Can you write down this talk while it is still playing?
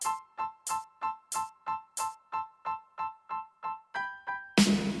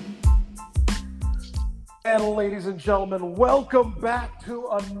And ladies and gentlemen, welcome back to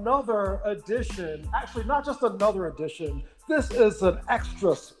another edition. Actually, not just another edition. This is an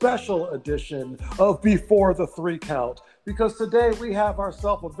extra special edition of Before the Three Count. Because today we have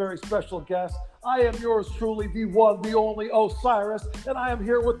ourselves a very special guest. I am yours truly, the one, the only Osiris. And I am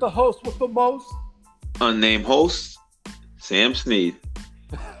here with the host with the most. Unnamed host, Sam Sneed.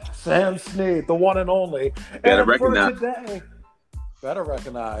 Sam Sneed, the one and only. Better and recognize. For today, better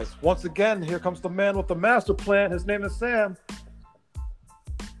recognize. Once again, here comes the man with the master plan. His name is Sam.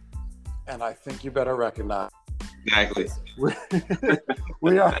 And I think you better recognize. Exactly.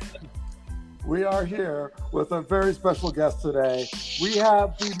 We are here with a very special guest today. We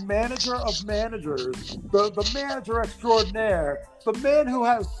have the manager of managers, the manager extraordinaire, the man who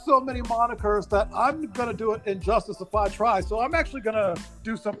has so many monikers that I'm going to do it injustice if I try. So I'm actually going to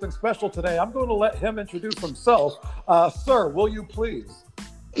do something special today. I'm going to let him introduce himself. Sir, will you please?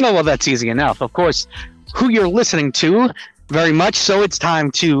 No, well, that's easy enough. Of course, who you're listening to, very much so. It's time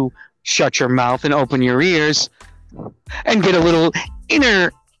to shut your mouth and open your ears and get a little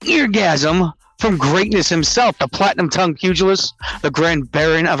inner eargasm from greatness himself, the platinum-tongued pugilist, the grand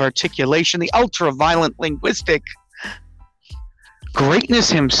baron of articulation, the ultra-violent linguistic greatness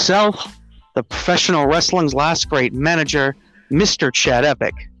himself, the professional wrestling's last great manager, Mr. Chad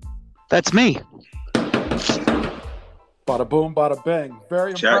Epic. That's me. Bada boom, bada bang.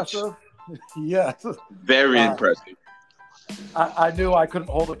 Very impressive. Yes. Very impressive. I knew I couldn't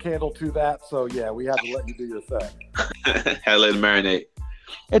hold a candle to that, so yeah, we had to let you do your thing. Had to let it marinate.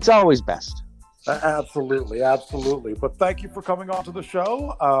 It's always best. Absolutely, absolutely. But thank you for coming on to the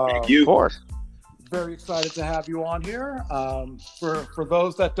show. Thank you. Of course. Very excited to have you on here. For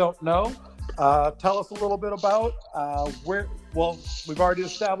those that don't know, tell us a little bit about where. Well, we've already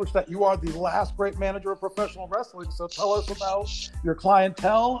established that you are the last great manager of professional wrestling. So tell us about your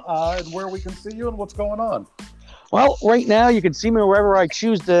clientele and where we can see you and what's going on. Well, right now you can see me wherever I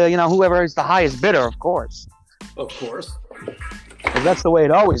choose to, whoever is the highest bidder, of course. Of course. 'Cause that's the way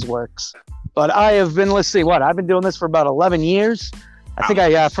it always works. But I have been, I've been doing this for about 11 years. I think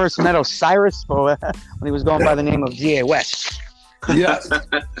I first met Osiris when he was going by the name of G.A. West. Yes.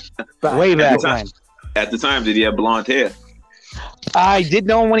 Way back when. At the time, did he have blonde hair? I did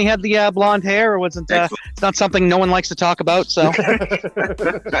know him when he had the blonde hair. It wasn't. It's not something no one likes to talk about. So.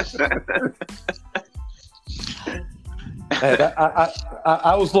 Hey,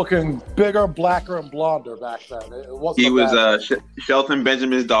 I was looking bigger, blacker, and blonder back then. It wasn't. He was Shelton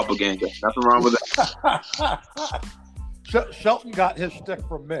Benjamin's doppelganger. Nothing wrong with that. Shelton got his shtick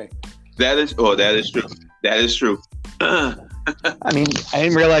from me. That is true. That is true. I mean, I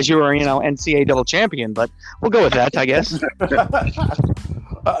didn't realize you were, NCAA double champion, but we'll go with that, I guess.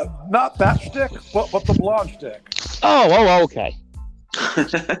 Not that shtick, but the blonde shtick. Oh, okay.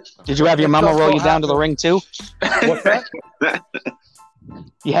 Did you have your mama roll you down to the ring too? What's that?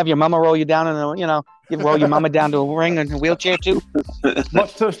 You have your mama roll you down you roll your mama down to a ring in a wheelchair too?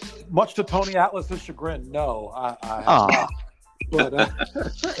 Much to Tony Atlas's chagrin, no. I but,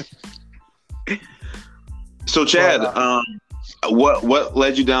 So Chad, what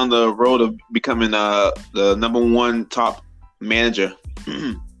led you down the road of becoming the number one top manager?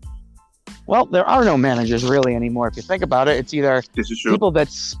 Well, there are no managers really anymore. If you think about it, it's either people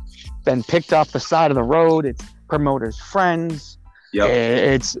that's been picked off the side of the road, it's promoters' friends,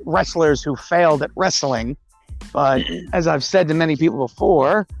 it's wrestlers who failed at wrestling. But as I've said to many people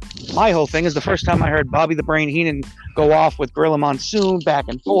before, my whole thing is the first time I heard Bobby the Brain Heenan go off with Gorilla Monsoon back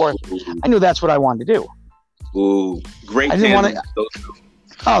and forth, I knew that's what I wanted to do. Ooh, great. I didn't want to.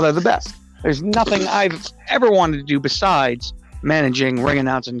 Oh, they're the best. There's nothing I've ever wanted to do besides managing, ring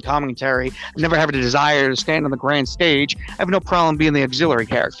announcing, commentary. I never had a desire to stand on the grand stage. I have no problem being the auxiliary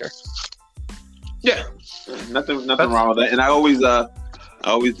character. Yeah, nothing wrong with that. And I always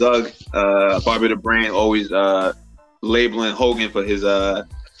dug Bobby the Brain, always labeling Hogan for his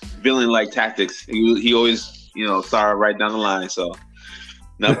villain-like tactics. He always saw it right down the line. So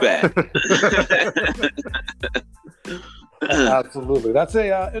not bad. Absolutely. That's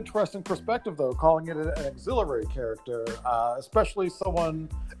a interesting perspective, though, calling it an auxiliary character, especially someone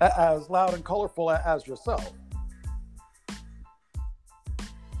as loud and colorful as yourself.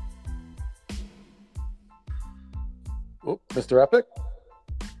 Oh, Mr. Epic?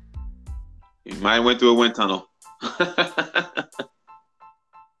 You might have went through a wind tunnel.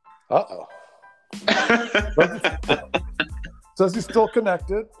 Uh-oh. Says he's still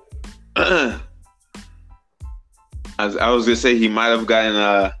connected. I was gonna say he might have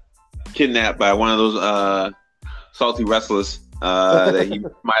gotten kidnapped by one of those salty wrestlers that he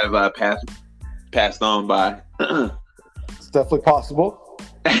might have passed on by. It's definitely possible.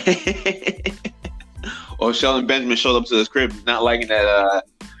 or Shelton Benjamin showed up to his crib not liking that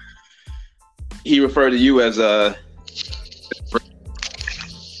he referred to you as a.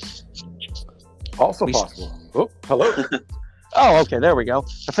 Also possible. Oh, hello. Oh, okay. There we go.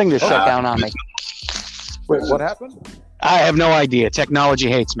 The thing just shut down on me. Wait, what happened? I have no idea. Technology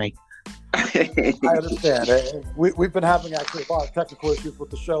hates me. I understand. We've been having actually a lot of technical issues with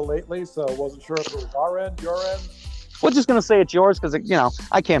the show lately, so I wasn't sure if it was our end, your end. We're just gonna say it's yours because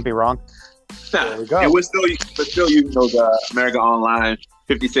I can't be wrong. There we go. And we're still using those America Online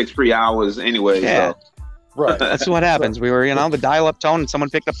 56 free hours anyway. Yeah. So. Right. That's what happens. We were, the dial-up tone, and someone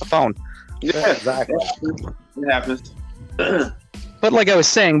picked up the phone. Yeah, exactly. It happens. But like I was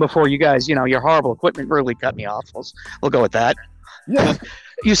saying before, you guys, your horrible equipment really cut me off. We'll go with that. Yeah.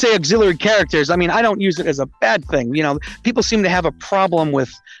 You say auxiliary characters. I mean, I don't use it as a bad thing. People seem to have a problem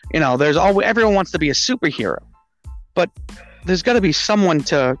with, everyone wants to be a superhero, but there's got to be someone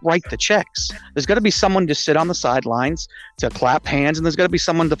to write the checks. There's got to be someone to sit on the sidelines, to clap hands, and there's got to be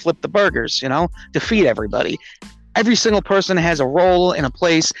someone to flip the burgers, to feed everybody. Every single person has a role in a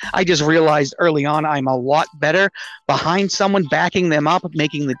place. I just realized early on I'm a lot better behind someone, backing them up,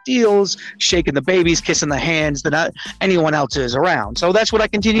 making the deals, shaking the babies, kissing the hands than anyone else is around. So that's what I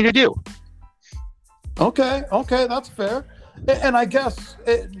continue to do. Okay, that's fair. And I guess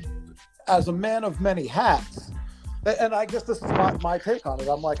as a man of many hats, and I guess this is my take on it.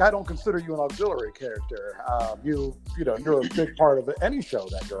 I'm like, I don't consider you an auxiliary character. You're a big part of any show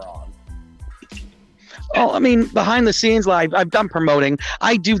that you're on. Oh, I mean, behind the scenes, I've done promoting.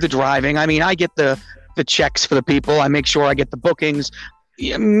 I do the driving. I mean, I get the checks for the people. I make sure I get the bookings.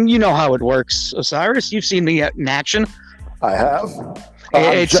 You know how it works, Osiris. You've seen me in action. I have.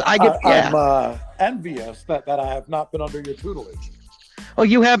 I'm envious that I have not been under your tutelage. Oh,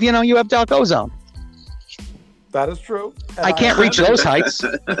 you have Doc Ozone. That is true. And I can't reach those heights.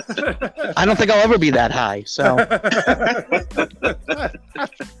 I don't think I'll ever be that high. So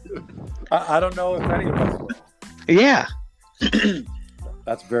I don't know if any of us will. Yeah.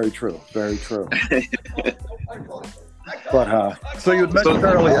 That's very true. Very true. But so you mentioned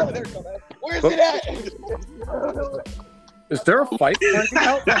earlier. Where's it at? Is there a fight breaking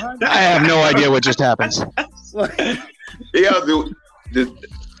out behind? I have no idea what just happened. Yeah, dude.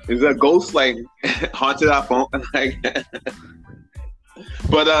 Is a ghost haunted our phone?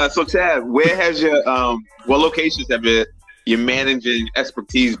 But so Chad, where has your what locations have your managing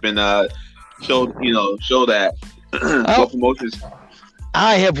expertise been showed that what promotions?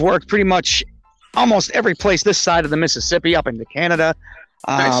 I have worked pretty much almost every place this side of the Mississippi up into Canada.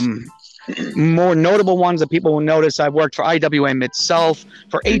 Nice. More notable ones that people will notice, I've worked for IWA Mid-South,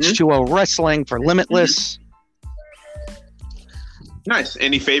 for H2O Wrestling, for Limitless. Nice.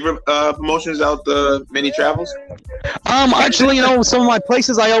 Any favorite promotions out the many travels? Actually, some of my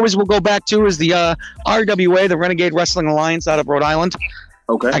places I always will go back to is the RWA, the Renegade Wrestling Alliance out of Rhode Island.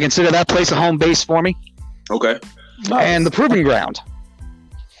 Okay. I consider that place a home base for me. Okay. Nice. And the Proving Ground.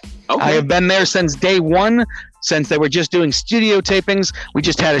 Okay. I have been there since day one, since they were just doing studio tapings. We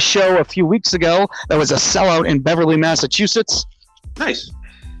just had a show a few weeks ago that was a sellout in Beverly, Massachusetts. Nice.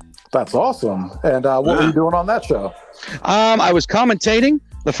 That's awesome. And what were you doing on that show? I was commentating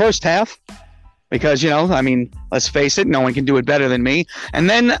the first half because, let's face it, no one can do it better than me. And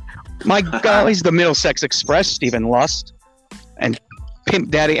then my gollies, the Middlesex Express, Stephen Lust, and Pimp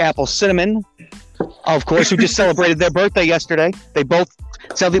Daddy Apple Cinnamon, of course, who just celebrated their birthday yesterday. They both,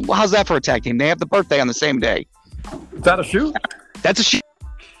 how's that for a tag team? They have the birthday on the same day. Is that a shoot? That's a shoot.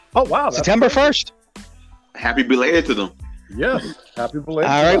 Oh, wow. September 1st. Happy belated to them. Yes, happy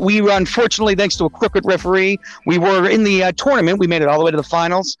belated. All right, we unfortunately, thanks to a crooked referee, we were in the tournament. We made it all the way to the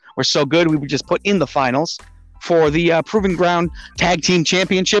finals. We're so good, we were just put in the finals for the Proving Ground Tag Team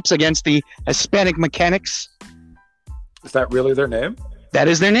Championships against the Hispanic Mechanics. Is that really their name? That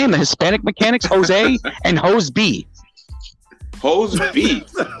is their name, the Hispanic Mechanics, Jose and Hose B. Hose B.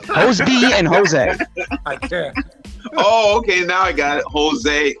 Hose B and Jose. I can't. Oh, okay. Now I got it.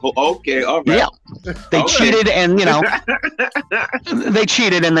 Jose. Okay. All right. Yeah. They cheated and, they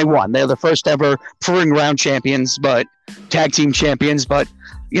cheated and they won. They're the first ever Proving Ground champions, but tag team champions. But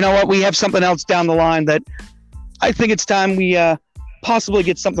you know what? We have something else down the line that I think it's time we possibly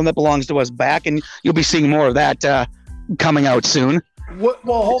get something that belongs to us back. And you'll be seeing more of that coming out soon. Well,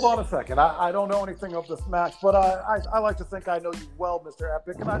 hold on a second. I don't know anything of this match, but I like to think I know you well, Mr.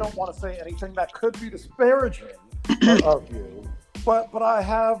 Epic, and I don't want to say anything that could be disparaging of you. But I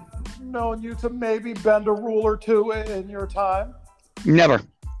have known you to maybe bend a rule or two in your time. Never.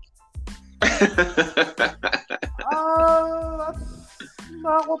 That's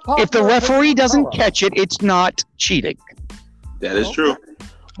not what. If the referee doesn't catch it, it's not cheating. That is true.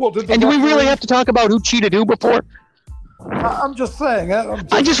 Well, and do we really have to talk about who cheated who before? I'm just saying.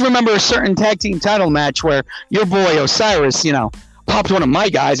 I just remember a certain tag team title match where your boy Osiris, popped one of my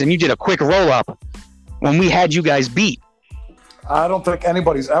guys, and you did a quick roll up when we had you guys beat. I don't think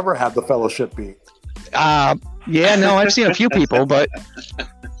anybody's ever had the Fellowship beat. Yeah, no, I've seen a few people, but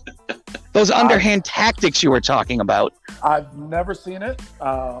those underhand tactics you were talking about. I've never seen it.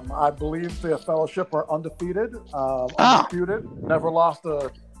 I believe the Fellowship are undefeated, undisputed, never lost a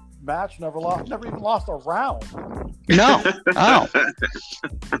match, never even lost a round. No. Oh.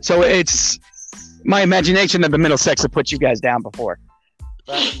 So it's my imagination that the Middlesex have put you guys down before.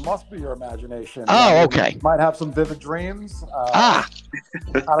 That must be your imagination. Oh, okay. You might have some vivid dreams. I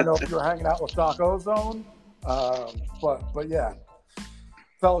don't know if you were hanging out with Doc Ozone, but yeah.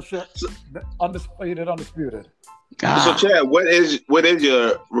 Fellowship, undisputed. So, Chad, what is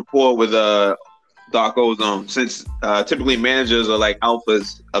your rapport with Doc Ozone? Since typically managers are like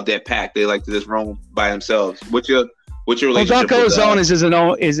alphas of that pack, they like to just roam by themselves. What's your relationship? Doc Ozone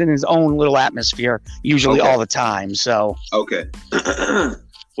is in his own little atmosphere, usually all the time. So okay.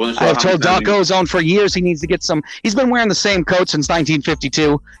 I've told Doc Ozone for years he needs to get some. He's been wearing the same coat since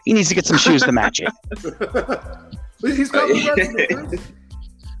 1952. He needs to get some shoes to match it. He's got red sneakers.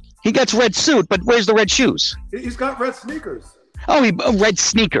 He gets red suit, but where's the red shoes? He's got red sneakers. Oh, red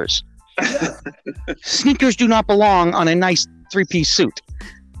sneakers. Yeah. Sneakers do not belong on a nice three-piece suit.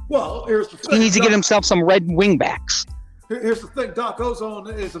 Well, here's the thing. He needs to get himself some red wingbacks. Here's the thing. Doc Ozone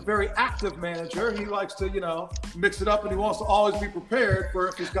is a very active manager. He likes to, mix it up, and he wants to always be prepared for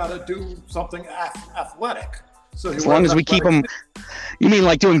if he's got to do something athletic. So as long as we keep him, you mean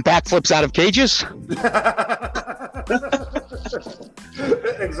like doing backflips out of cages?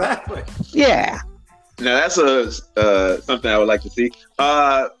 Exactly. Yeah. Now that's something I would like to see.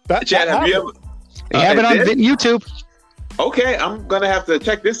 Chad, have you ever? They have it on YouTube. Okay, I'm gonna have to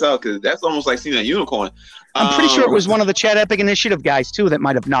check this out because that's almost like seeing a unicorn. I'm pretty sure it was one of the Chad Epic Initiative guys too that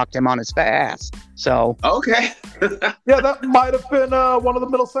might have knocked him on his ass. So okay. Yeah, that might have been one of the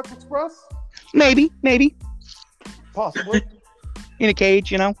Middlesex Express. Maybe. Possibly. In a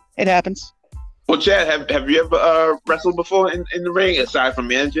cage, it happens. Well, Chad, have you ever wrestled before in the ring aside from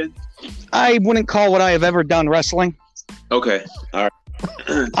managing? I wouldn't call what I have ever done wrestling. Okay, all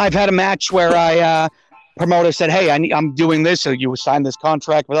right. I've had a match where promoter said, "Hey, I'm doing this, so you sign this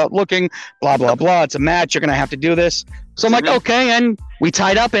contract without looking. Blah blah blah. It's a match. You're gonna have to do this." So I'm like, "Okay," and we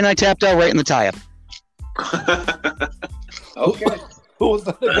tied up, and I tapped out right in the tie-up. Okay. Who was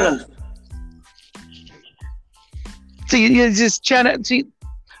that against? See, you just Chad. See,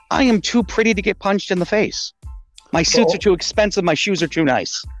 I am too pretty to get punched in the face. My suits are too expensive. My shoes are too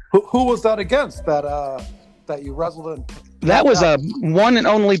nice. Who was that against? That you wrestled in? That was a one and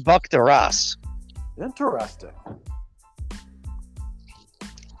only Buck DeRoss. Interesting.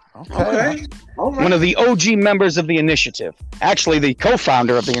 Okay. All right. One of the OG members of the initiative. Actually, the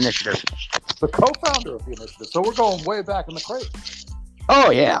co-founder of the initiative. The co-founder of the initiative. So we're going way back in the crate.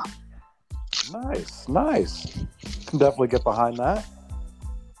 Oh, yeah. Nice. Can definitely get behind that.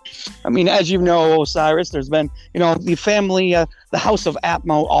 I mean, as you know, Osiris, there's been, the family, the House of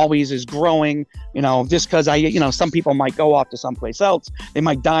Atmo always is growing, just because some people might go off to someplace else. They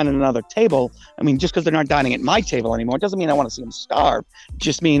might dine at another table. I mean, just because they're not dining at my table anymore, it doesn't mean I want to see them starve. It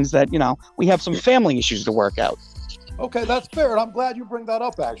just means that, we have some family issues to work out. Okay, that's fair. And I'm glad you bring that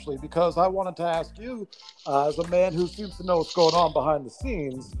up, actually, because I wanted to ask you, as a man who seems to know what's going on behind the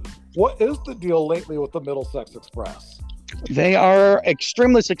scenes, what is the deal lately with the Middlesex Express? They are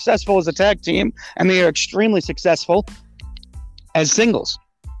extremely successful as a tag team, and they are extremely successful as singles.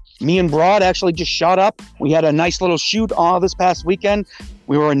 Me and Broad actually just shot up. We had a nice little shoot this past weekend.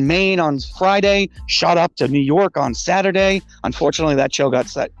 We were in Maine on Friday, shot up to New York on Saturday. Unfortunately, that show got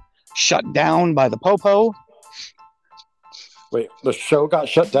shut down by the Popo. Wait, the show got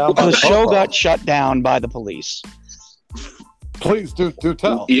shut down by the show got shut down by the police. Please do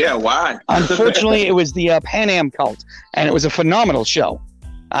tell. Yeah, why? Unfortunately, it was the Pan Am Cult, and it was a phenomenal show.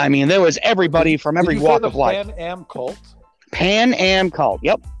 I mean, there was everybody from every walk of life. Pan Am Cult? Pan Am Cult,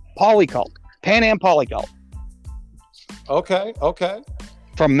 yep. Poly Cult. Pan Am Poly Cult. Okay.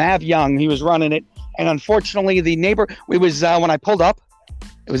 From Mav Young, he was running it. And unfortunately, it was when I pulled up,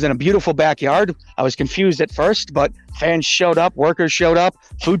 it was in a beautiful backyard. I was confused at first, but fans showed up, workers showed up,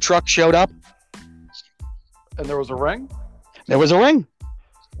 food trucks showed up. And there was a ring? There was a ring.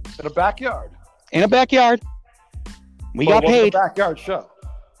 In a backyard? In a backyard. We got paid. A backyard show?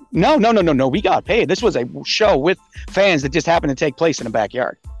 No. We got paid. This was a show with fans that just happened to take place in a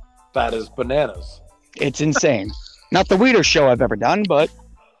backyard. That is bananas. It's insane. Not the weirdest show I've ever done, but...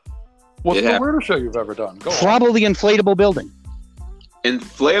 What's the weirdest show you've ever done? Probably the inflatable building.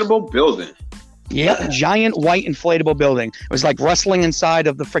 Inflatable building. Yep, giant white inflatable building. It was like wrestling inside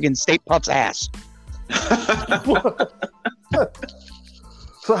of the friggin' State Pup's ass.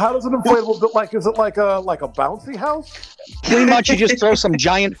 So how does an inflatable like? Is it like a bouncy house? Pretty much, you just throw some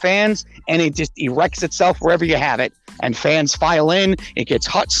giant fans, and it just erects itself wherever you have it. And fans file in. It gets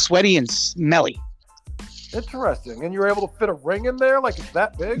hot, sweaty, and smelly. Interesting. And you're able to fit a ring in there? Like, it's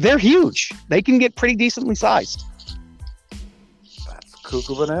that big? They're huge. They can get pretty decently sized. That's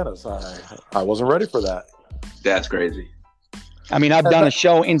cuckoo bananas. I wasn't ready for that. That's crazy. I mean, I've done a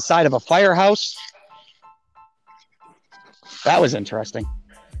show inside of a firehouse. That was interesting.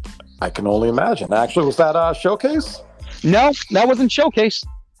 I can only imagine. Actually, was that Showcase? No, that wasn't Showcase.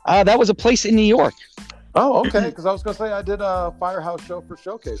 That was a place in New York. Oh, okay. Because I was going to say I did a firehouse show for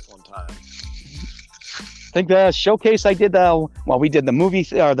Showcase one time. I think the Showcase I did we did the movie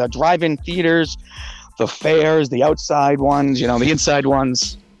or the drive-in theaters, the fairs, the outside ones, the inside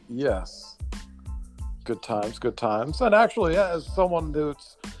ones. Yes. Good times, good times. And actually, as someone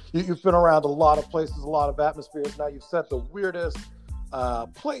who's you've been around a lot of places, a lot of atmospheres. Now you've said the weirdest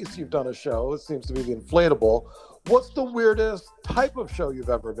place you've done a show. It seems to be the inflatable. What's the weirdest type of show you've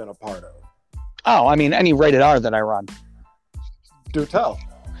ever been a part of? Oh, I mean, any rated R that I run. Do tell.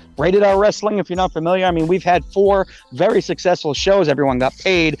 Rated R Wrestling, if you're not familiar, I mean, we've had 4 very successful shows. Everyone got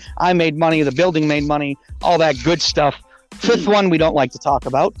paid. I made money. The building made money. All that good stuff. 5th one we don't like to talk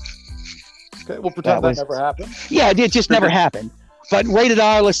about. Okay, we'll pretend that never happened. Yeah, it just never happened. But Rated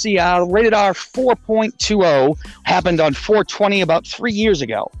R, let's see, Rated R 4.20 happened on 4/20 about 3 years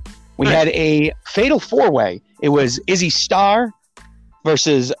ago. We had a fatal 4-way. It was Izzy Starr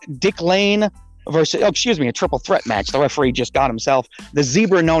versus Dick Lane versus, a triple threat match. The referee just got himself. The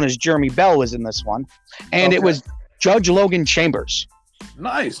Zebra known as Jeremy Bell was in this one. And It was Judge Logan Chambers.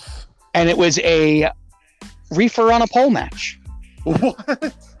 Nice. And it was a reefer on a pole match.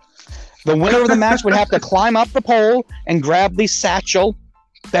 What? The winner of the match would have to climb up the pole and grab the satchel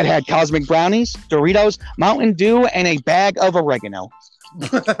that had Cosmic Brownies, Doritos, Mountain Dew, and a bag of oregano.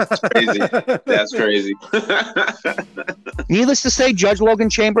 Crazy. That's crazy. Needless to say, Judge Logan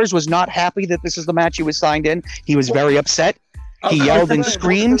Chambers was not happy that this is the match he was signed in. He was very upset. He yelled and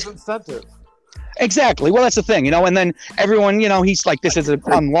screamed. Exactly. Well, that's the thing, and then everyone, he's like, this is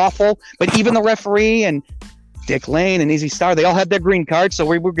unlawful. But even the referee and Dick Lane and Izzy Starr, they all had their green cards, so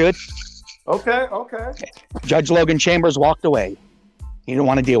we were good. Okay. Judge Logan Chambers walked away. He didn't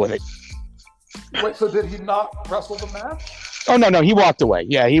want to deal with it. Wait, so did he not wrestle the match? Oh no, he walked away.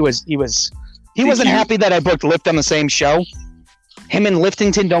 Yeah, he wasn't happy that I booked Lift on the same show. Him and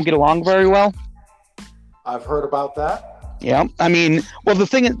Liftington don't get along very well. I've heard about that. Yeah, I mean, well,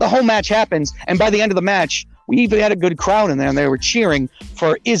 the whole match happens, and by the end of the match, we even had a good crowd in there, and they were cheering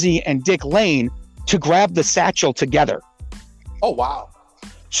for Izzy and Dick Lane to grab the satchel together. Oh, wow.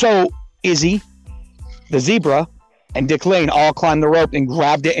 So Izzy, the Zebra, and Dick Lane all climbed the rope and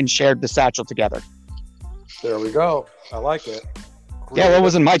grabbed it and shared the satchel together. There we go. I like it. Yeah, that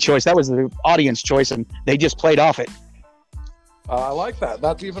wasn't my choice. That was the audience choice, and they just played off it. I like that.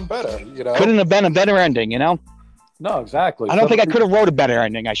 That's even better, Couldn't have been a better ending, No, exactly. I don't think I could have wrote a better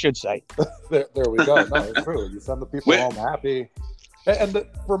ending, I should say. there we go. No, it's true. You send the people home happy. And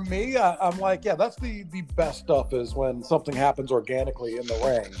for me, I'm like, that's the best stuff is when something happens organically in the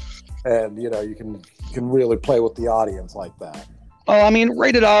ring, and you can really play with the audience like that. Oh, I mean,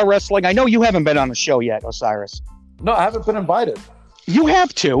 Rated R Wrestling. I know you haven't been on the show yet, Osiris. No, I haven't been invited. You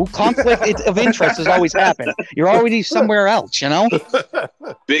have to. Conflict of interest has always happened. You're already somewhere else,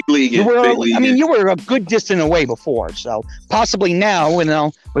 Big league. You were a good distance away before, so possibly now,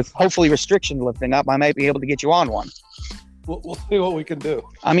 with hopefully restrictions lifting up, I might be able to get you on one. We'll see what we can do.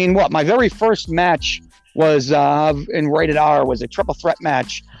 I mean, my very first match was in Rated R was a triple threat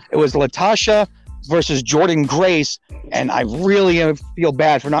match. It was Latasha versus Jordan Grace, and I really feel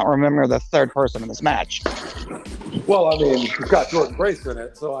bad for not remembering the third person in this match. Well, I mean, you've got Jordan Grace in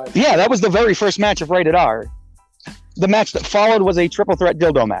it, so Yeah, that was the very first match of Rated R. The match that followed was a triple threat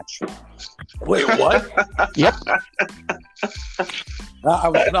dildo match. Wait, what? Yep. I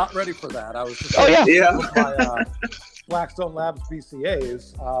was not ready for that. I was just with my Blackstone Labs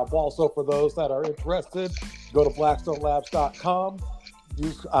BCAs. Also, for those that are interested, go to blackstonelabs.com.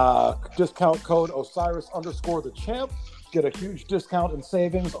 Use discount code Osiris_the champ. Get a huge discount and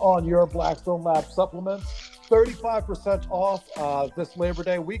savings on your Blackstone Labs supplements. 35% off this Labor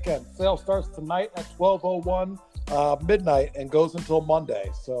Day weekend. Sale starts tonight at 12:01 midnight and goes until Monday.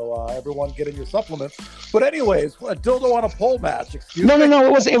 So everyone get in your supplements. But anyways, a dildo on a pole match. Excuse me.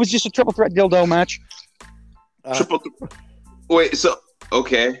 No. It was just a triple threat dildo match. Wait, so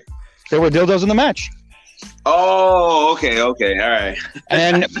okay. There were dildos in the match. Oh, okay, all right.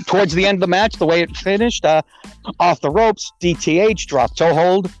 And towards the end of the match, the way it finished, off the ropes, DTH dropped toe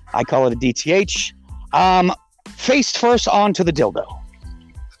hold. I call it a DTH. Face first onto the dildo.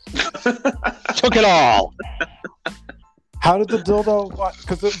 Took it all. How did the dildo?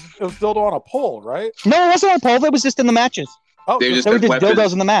 Because it was dildo on a pole, right? No, it wasn't on a pole. It was just in the matches. Oh, they were just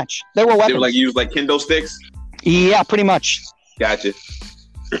dildos in the match. They were weapons. They were like used like kendo sticks. Yeah, pretty much. Gotcha.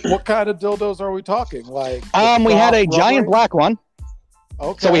 What kind of dildos are we talking? Like, we had a giant black one.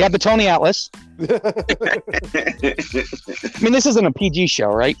 Okay. So we had the Tony Atlas. I mean, this isn't a PG show,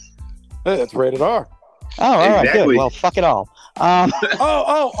 right? It's rated R. Oh, all right, good. Well, fuck it all.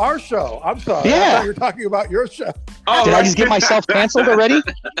 Our show. I'm sorry. Yeah. I thought you were talking about your show. Oh, did I just get myself canceled already?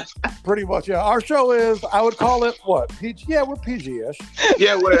 Pretty much, yeah. Our show is, I would call it what? PG? Yeah, we're PG-ish.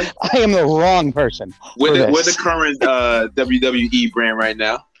 Yeah, I am the wrong person. We're the current WWE brand right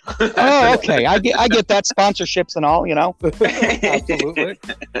now. Oh, okay. I get that, sponsorships and all, you know. Absolutely.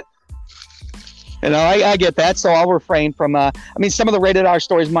 You know, I get that, so I'll refrain from. I mean, some of the rated R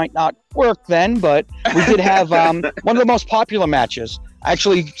stories might not work then, but we did have one of the most popular matches.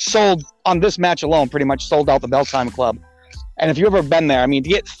 Actually, sold on this match alone, pretty much sold out the Bell Time Club. And if you've ever been there, I mean, to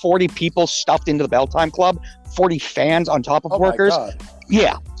get 40 people stuffed into the Bell Time Club, 40 fans on top of workers. My God.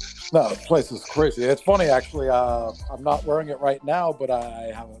 Yeah. No, this place is crazy. It's funny, actually. I'm not wearing it right now, but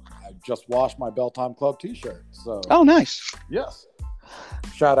I just washed my Bell Time Club T-shirt. So. Oh, nice. Yes.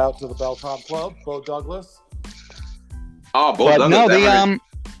 Shout out to the Bell Time Club, Bo Douglas. Oh, Bo Douglas.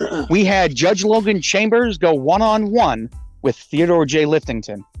 No, we had Judge Logan Chambers go one-on-one with Theodore J.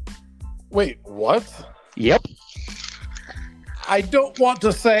 Liftington. Wait, what? Yep. I don't want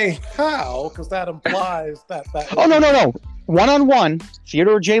to say how, because that implies that. Oh, no. One-on-one,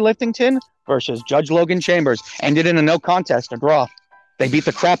 Theodore J. Liftington versus Judge Logan Chambers. Ended in a no contest, a draw. They beat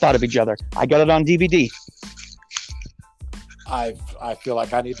the crap out of each other. I got it on DVD. I feel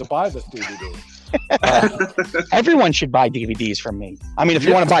like I need to buy this DVD. Everyone should buy DVDs from me. I mean, if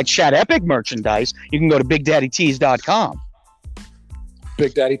you want to buy Chat Epic merchandise, you can go to BigDaddyTees.com.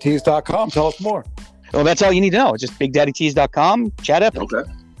 BigDaddyTees.com. Tell us more. Well, that's all you need to know. It's just BigDaddyTees.com, Chat Epic.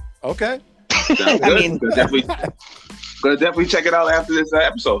 Okay. I mean, gonna definitely check it out after this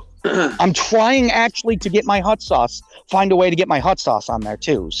episode. I'm trying actually to get my hot sauce. Find a way to get my hot sauce on there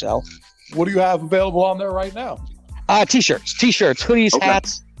too. So, what do you have available on there right now? T-shirts, hoodies,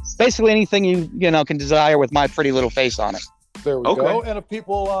 hats, basically anything you can desire with my pretty little face on it. There we go. And if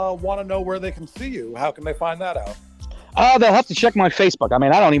people want to know where they can see you, how can they find that out? They'll have to check my Facebook. I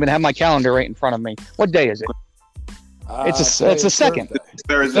mean, I don't even have my calendar right in front of me. What day is it? It's a second.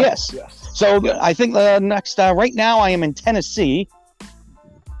 Thursday. Yes. So yeah. I think the next right now I am in Tennessee.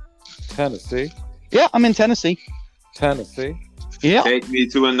 Tennessee. Yeah, I'm in Tennessee. Yeah. Take me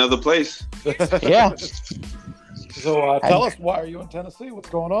to another place. Yeah. So tell us, why are you in Tennessee? What's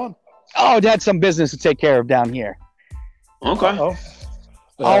going on? Oh, Dad, some business to take care of down here. Okay.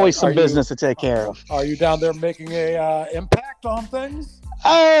 Always some business to take care of. Are you down there making a impact on things?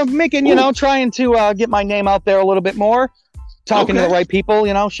 Trying to get my name out there a little bit more. Talking to the right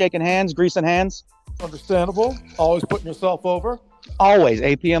people, shaking hands, greasing hands. Understandable. Always putting yourself over. Always,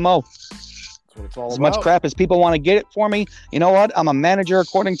 APMO. That's what it's all as about. Much crap as people want to get it for me, you know what? I'm a manager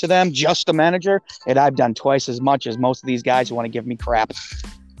according to them, just a manager, and I've done twice as much as most of these guys who want to give me crap.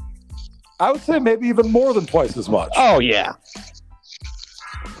 I would say maybe even more than twice as much. Oh, yeah.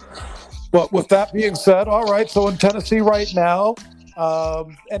 But with that being said, all right, so in Tennessee right now,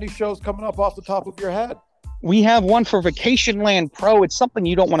 any shows coming up off the top of your head? We have one for Vacation Land Pro. It's something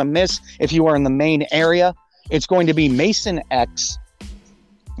you don't want to miss if you are in the main area. It's going to be Mason X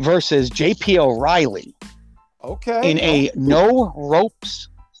versus JP O'Reilly. Okay. In a no ropes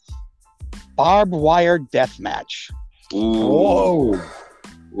barbed wire death match. Ooh. Whoa.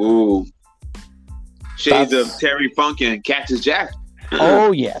 Ooh. Shades of Terry Funk and Cactus Jack.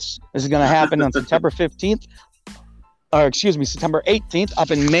 Oh, yes. This is going to happen on September 15th. September 18th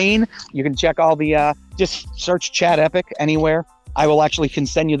up in Maine. You can check all the, just search Chat Epic anywhere. I will actually can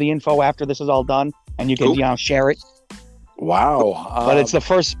send you the info after this is all done, and you can, share it. Wow. But it's the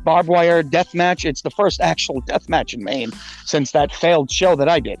first barbed wire death match. It's the first actual death match in Maine since that failed show that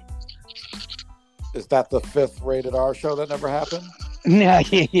I did. Is that the 5th rated R show that never happened?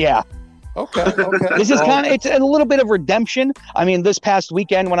 Yeah. Okay. This is it's a little bit of redemption. I mean, this past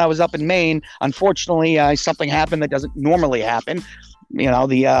weekend when I was up in Maine, unfortunately, something happened that doesn't normally happen.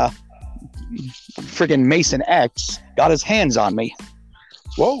 The friggin' Mason X got his hands on me.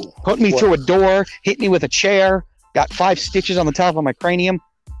 Whoa. Put me through a door, hit me with a chair, got 5 stitches on the top of my cranium.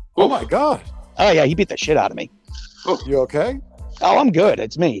 Oh, my God. Oh, yeah, he beat the shit out of me. You okay? Oh, I'm good.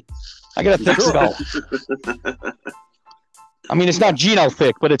 It's me. I got a thick skull. I mean, it's not Gino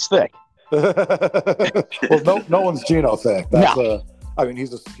thick, but it's thick. Well, no one's Gino thick. I mean,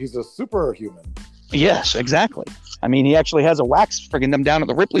 he's a superhuman. Yes, exactly. I mean, he actually has a wax friggin' them down at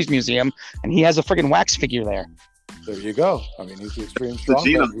the Ripley's Museum, and he has a friggin' wax figure there. There you go. I mean, he's the extreme strong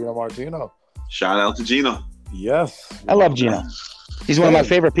Gino Martino. Shout out to Gino. Yes. I love Gino. He's one of my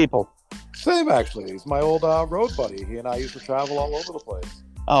favorite people. Same, actually. He's my old road buddy. He and I used to travel all over the place.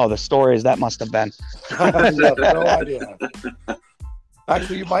 Oh, the stories that must have been. Yeah, no idea.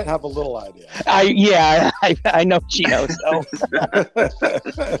 Actually, you might have a little idea. I know Gino, so.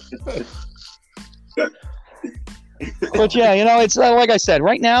 But yeah, it's like I said,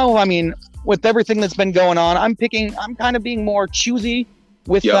 right now, I mean, with everything that's been going on, I'm kind of being more choosy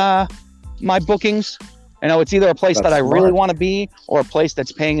with my bookings. It's either a place that I really want to be or a place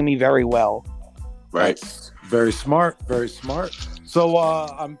that's paying me very well. Right. That's very smart. Very smart. So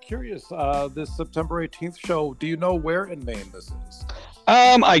I'm curious, this September 18th show, do you know where in Maine this is?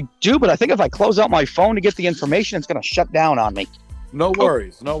 I do, but I think if I close out my phone to get the information, it's going to shut down on me. No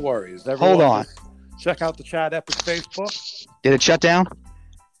worries. No worries. Everyone, hold on. Check out the Chad Epic Facebook. Did it shut down?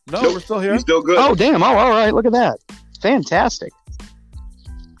 No, we're still here. You're still good. Oh, damn. Oh, all right. Look at that. Fantastic.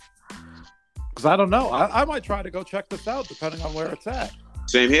 Because I don't know. I might try to go check this out, depending on where it's at.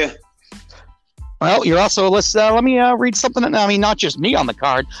 Same here. Well, you're also, let me read something. I mean, not just me on the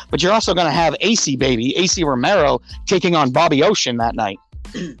card, but you're also going to have AC Romero taking on Bobby Ocean that night.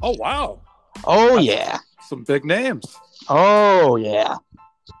 Oh, wow. Oh, yeah. Some big names. Oh, yeah.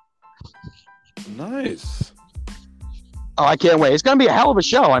 Nice. Oh, I can't wait. It's going to be a hell of a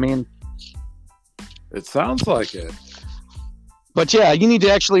show. I mean, it sounds like it. But yeah, you need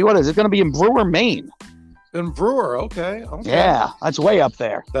to actually, what is it going to be in Brewer, Maine? In Brewer, okay. Yeah, that's way up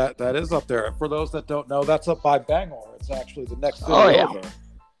there. That is up there. For those that don't know, that's up by Bangor. It's actually the next city over.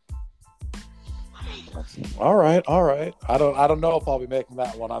 All right. I don't know if I'll be making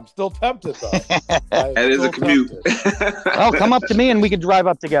that one. I'm still tempted though. That is a commute. Well, come up to me and we can drive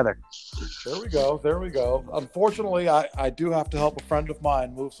up together. There we go. Unfortunately, I do have to help a friend of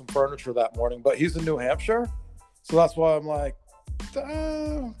mine move some furniture that morning, but he's in New Hampshire, so that's why I'm like,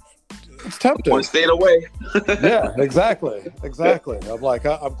 it's tempting. One state away. Yeah, exactly. I'm like,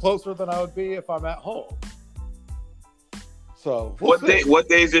 I'm closer than I would be if I'm at home. So what day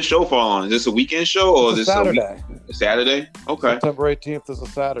is this show fall on? Is this a weekend show or is this Saturday? A Saturday? Okay. September 18th is a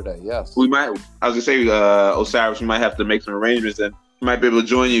Saturday. Yes. I was gonna say, Osiris, we might have to make some arrangements and might be able to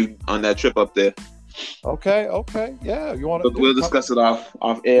join you on that trip up there. Okay. Yeah, you want to? We'll discuss it off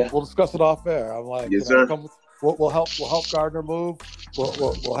air. We'll discuss it off air. I'm like, yes, sir. We'll help Gardner move.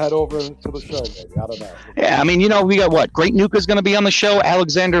 We'll head over to the show. Maybe I don't know. Yeah, I mean, we got what? Great Nuka's going to be on the show.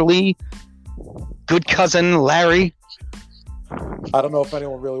 Alexander Lee, good cousin Larry. I don't know if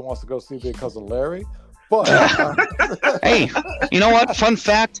anyone really wants to go see Big Cousin Larry, but hey, you know what? Fun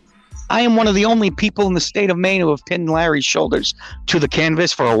fact: I am one of the only people in the state of Maine who have pinned Larry's shoulders to the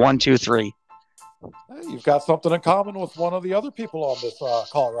canvas for a 1, 2, 3. Hey, you've got something in common with one of the other people on this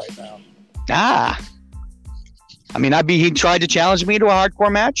call right now. I mean, he tried to challenge me to a hardcore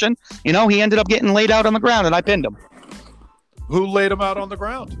match, and he ended up getting laid out on the ground, and I pinned him. Who laid him out on the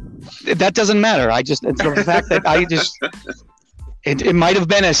ground? That doesn't matter. It's the fact that it might have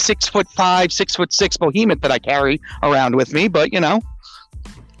been a 6'5", 6'6" behemoth that I carry around with me, but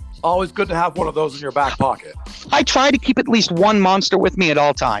always good to have one of those in your back pocket. I try to keep at least one monster with me at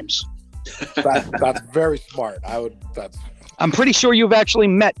all times. That's very smart. I'm pretty sure you've actually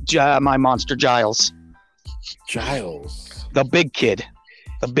met my monster Giles. Giles, the big kid,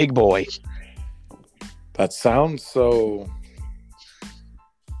 the big boy. That sounds so.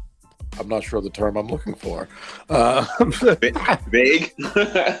 I'm not sure the term I'm looking for. Vague.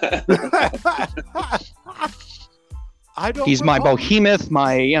 I don't. He's my behemoth,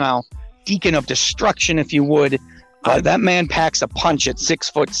 my deacon of destruction, if you would. That man packs a punch at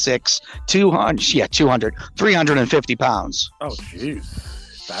 6'6", 350 pounds. Oh, jeez.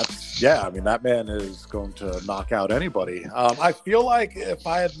 I mean, that man is going to knock out anybody. I feel like if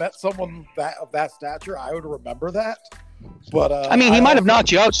I had met someone of that stature, I would remember that. But I mean, he might have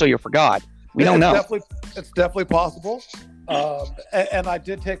knocked you out, so you forgot. We don't know. It's definitely possible. And I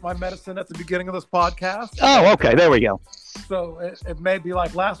did take my medicine at the beginning of this podcast. Oh, okay. There we go. So it may be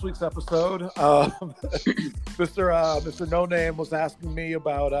like last week's episode. Mr. No Name was asking me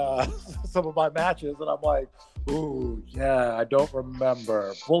about some of my matches, and I'm like, ooh, yeah, I don't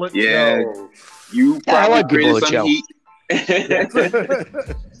remember. Bullet Joe. You probably created some Joe. heat.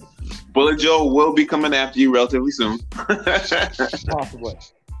 Bullet Joe will be coming after you relatively soon. Possibly.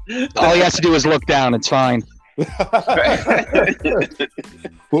 All he has to do is look down. It's fine.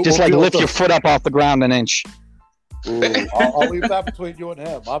 Just like lift your foot up off the ground an inch. Ooh, I'll leave that between you and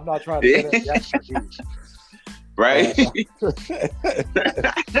him. I'm not trying to get it yet. Right?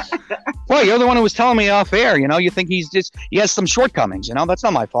 Well, you're the one who was telling me off air. You know, you think he has some shortcomings. You know, that's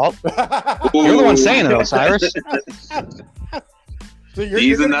not my fault. You're the one saying it, Osiris. So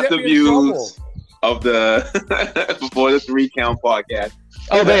these are not the views of the Before the 3 Count podcast.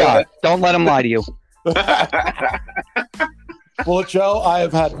 Oh, they are. Don't let him lie to you. Bullet Joe, I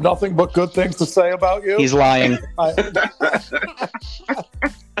have had nothing but good things to say about you. He's lying.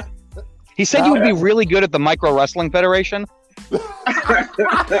 He said you would be really good at the Micro Wrestling Federation.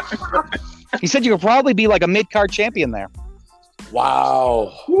 He said you could probably be like a mid-card champion there.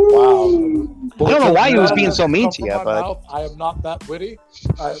 Wow. Wow. I don't know why he was being so mean to you, but I am not that witty.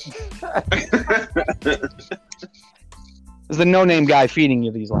 There's the no-name guy feeding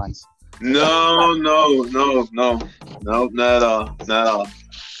you these lines. No, not at all.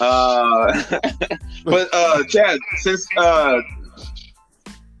 But Chad, since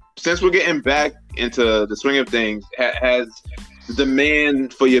we're getting back into the swing of things, has the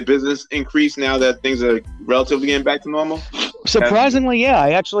demand for your business increased now that things are relatively getting back to normal? Surprisingly, yeah.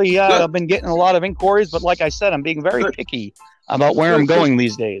 I actually I've been getting a lot of inquiries, but like I said, I'm being very picky about where I'm going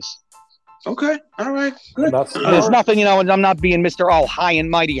these days. Okay, all right, good. There's nothing, you know, and I'm not being Mr. All High and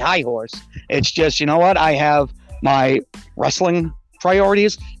Mighty High Horse. It's just, you know what? I have my wrestling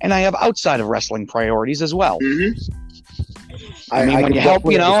priorities, and I have outside of wrestling priorities as well. Mm-hmm. I mean, when you help,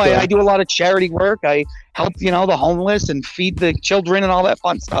 you know, I do a lot of charity work. I help, you know, the homeless and feed the children and all that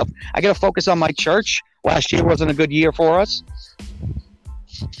fun stuff. I got to focus on my church. Last year wasn't a good year for us.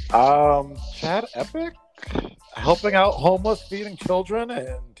 Chad Epic? Helping out homeless, feeding children,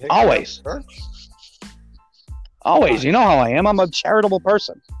 and taking always. Care of church? Always. You know how I am. I'm a charitable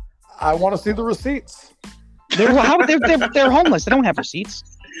person. I want to see the receipts. They're homeless. They don't have receipts.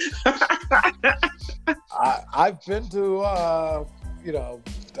 I've been to,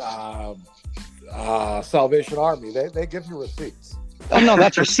 Salvation Army. They give you receipts. Oh, no,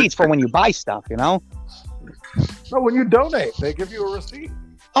 that's receipts for when you buy stuff, you know? No, when you donate, they give you a receipt.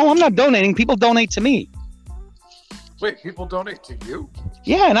 Oh, I'm not donating. People donate to me. Wait, people donate to you?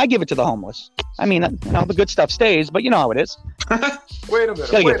 Yeah, and I give it to the homeless. I mean, you know, the good stuff stays, but you know how it is. Wait a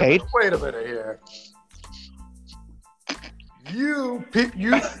minute. Wait a minute here. You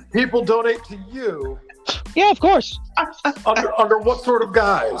people donate to you? Yeah, of course. Under what sort of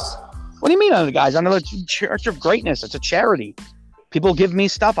guise? What do you mean under the guise? Under the Church of Greatness. It's a charity. People give me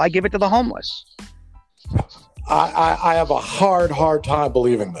stuff. I give it to the homeless. I have a hard time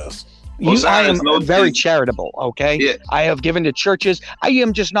believing this. I am very charitable, okay? Yeah. I have given to churches. I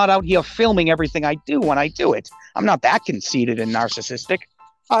am just not out here filming everything I do when I do it. I'm not that conceited and narcissistic.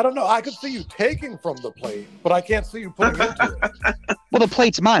 I don't know. I could see you taking from the plate, but I can't see you putting into it. Well, the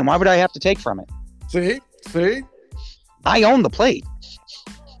plate's mine. Why would I have to take from it? See? I own the plate.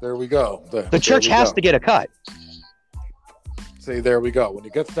 There we go. The church has to get a cut. See, there we go. When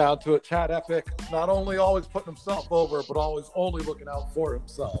it gets down to it, Chad Epic, not only always putting himself over, but always only looking out for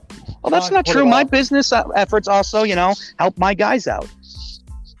himself. Well, that's not true. My business efforts also, you know, help my guys out.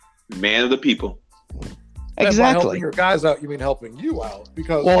 Man of the people. Exactly. By helping your guys out, you mean helping you out?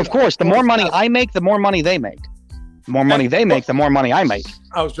 Because of course, the more money I make, the more money they make. The more money they make, the more money I make.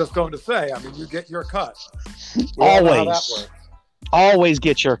 I was just going to say, I mean, you get your cut. Always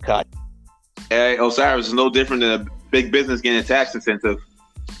get your cut. Hey, Osiris is no different than a big business getting a tax incentive.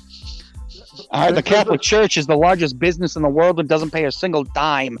 The Catholic Church is the largest business in the world and doesn't pay a single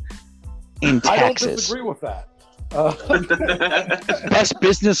dime in taxes. I don't disagree with that. Best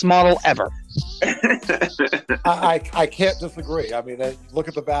business model ever. I can't disagree. I mean, look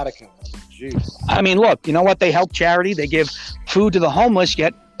at the Vatican. Jeez. I mean, look, you know what? They help charity. They give food to the homeless,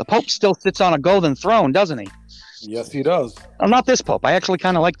 yet the Pope still sits on a golden throne, doesn't he? Yes, he does. Oh, not this Pope. I actually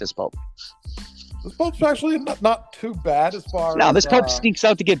kind of like this Pope. This Pope's actually not too bad as far as... No, this Pope sneaks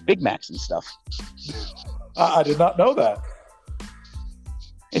out to get Big Macs and stuff. I did not know that.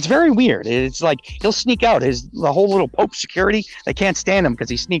 It's very weird. It's like he'll sneak out. The whole little Pope security, they can't stand him because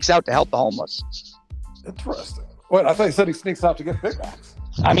he sneaks out to help the homeless. Interesting. Wait, I thought you said he sneaks out to get Big Macs.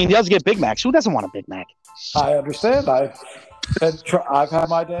 I mean, he does get Big Macs. Who doesn't want a Big Mac? I understand. I've had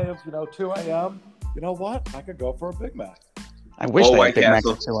my day of 2 a.m. You know what? I could go for a Big Mac. I wish they had Big Macs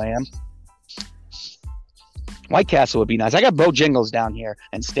at 2 a.m. White Castle would be nice. I got Bojangles down here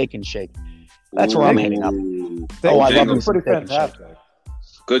and Steak and Shake. That's where I'm heading up. I love them. Pretty fantastic.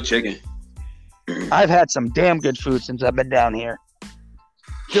 Good chicken. I've had some damn good food since I've been down here.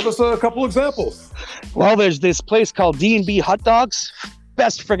 Give us a couple examples. Well, there's this place called D&B Hot Dogs.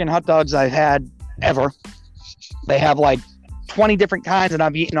 Best friggin' hot dogs I've had ever. They have like 20 different kinds, and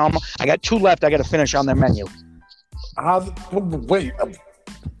I've eaten all. I got 2 left. I got to finish on their menu. Wait,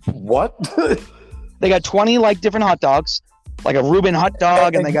 what? They got 20 like different hot dogs, like a Reuben hot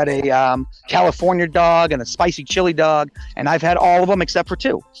dog, and they got a California dog and a spicy chili dog, and I've had all of them except for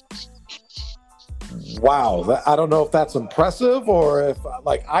 2. Wow, I don't know if that's impressive or if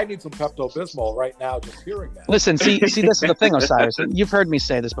I need some Pepto-Bismol right now just hearing that. Listen, see, this is the thing, Osiris. You've heard me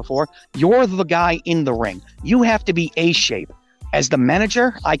say this before. You're the guy in the ring. You have to be A-shape. As the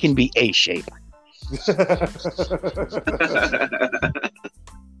manager, I can be A-shape.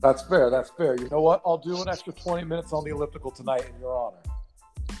 That's fair. You know what? I'll do an extra 20 minutes on the elliptical tonight in your honor.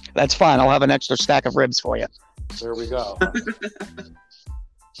 That's fine. I'll have an extra stack of ribs for you. There we go.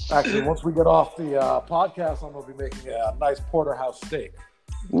 Actually, once we get off the podcast, I'm going to be making a nice porterhouse steak.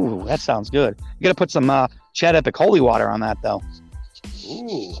 Ooh, that sounds good. You got to put some Chad Epic holy water on that, though.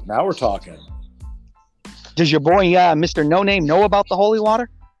 Ooh, now we're talking. Does your boy, Mr. No Name, know about the holy water?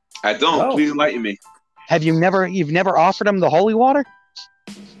 I don't. No. Please enlighten me. You've never offered him the holy water?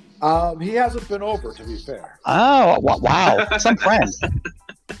 He hasn't been over, to be fair. Oh, wow. Some friend.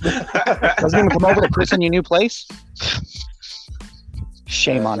 Doesn't even come over to christen your new place?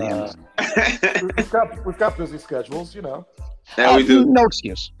 Shame on him. We've got busy schedules, you know. Yeah, we do. No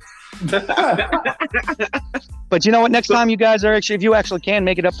excuse. But you know what? Next time you guys are if you actually can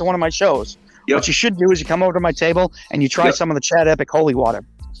make it up to one of my shows, what you should do is you come over to my table and you try some of the Chad Epic holy water.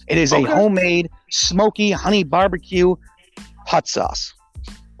 It is a homemade smoky honey barbecue hot sauce.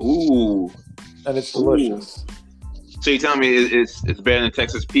 Ooh. And it's delicious. So you tell me it's better than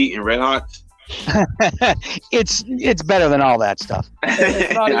Texas Pete and Red Hot? It's better than all that stuff.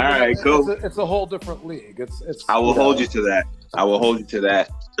 It's not all right, cool. It's a whole different league. It's. I will hold you to that.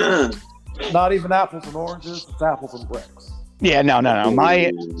 Not even apples and oranges. It's apples and bricks. Yeah, no.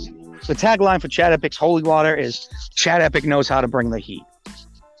 The tagline for Chad Epic's holy water is Chad Epic knows how to bring the heat.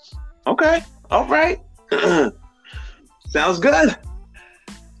 Okay. All right. Sounds good.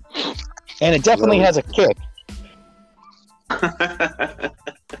 And it definitely has a kick.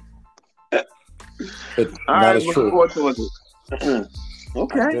 That is true.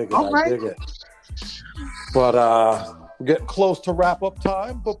 Okay. I dig it. But we're getting close to wrap up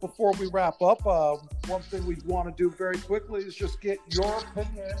time. But before we wrap up, one thing we want to do very quickly is just get your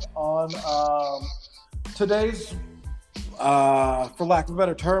opinion on today's, for lack of a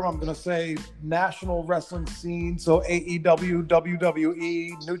better term, I'm going to say national wrestling scene. So AEW,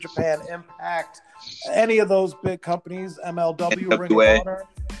 WWE, New Japan Impact, any of those big companies, MLW, NWA. Ring of Honor.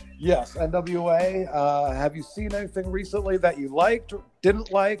 Yes, NWA. Have you seen anything recently that you liked or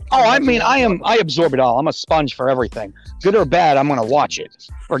didn't like? Oh, I mean, I absorb it all. I'm a sponge for everything. Good or bad, I'm going to watch it,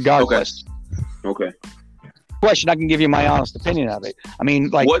 regardless. Okay. Question, I can give you my honest opinion of it. I mean,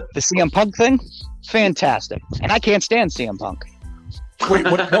 like, the CM Punk thing, fantastic. And I can't stand CM Punk. Wait,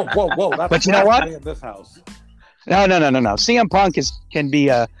 whoa. That's but you know what? In this house. No. CM Punk can be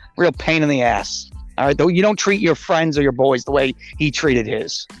a real pain in the ass. All right, though you don't treat your friends or your boys the way he treated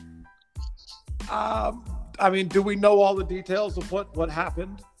his. I mean, do we know all the details of what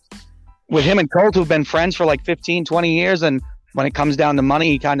happened? With him and Colt, who've been friends for like 15, 20 years, and when it comes down to money,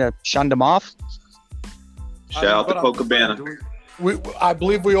 he kind of shunned him off. Shout out to Colt Cabana. I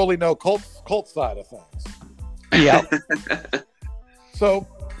believe we only know Colt's side of things. Yeah. So,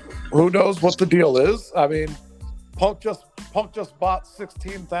 who knows what the deal is? I mean, Punk just bought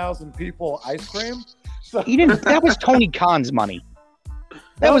 16,000 people ice cream. So he didn't. That was Tony Khan's money.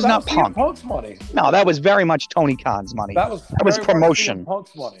 That was not Punk. Punk's money. No, that was very much Tony Khan's money. That was promotion.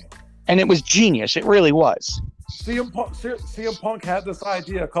 Punk's money. And it was genius. It really was. CM Punk had this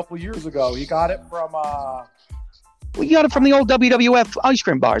idea a couple years ago. He got it from. We got it from the old WWF ice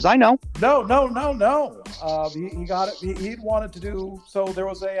cream bars. I know. No. He got it. He wanted to do. So there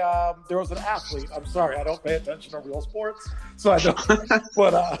was an athlete. I'm sorry, I don't pay attention to real sports, so I don't.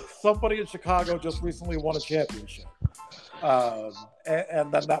 But somebody in Chicago just recently won a championship,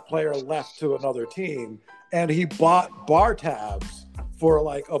 and then that player left to another team, and he bought bar tabs for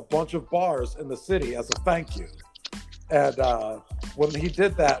like a bunch of bars in the city as a thank you. And when he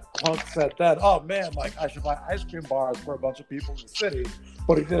did that, Punk said that, oh man, like I should buy ice cream bars for a bunch of people in the city,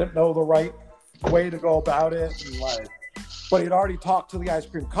 but he didn't know the right way to go about it. And but he'd already talked to the ice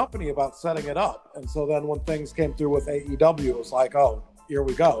cream company about setting it up. And so then when things came through with AEW, it was like, oh, here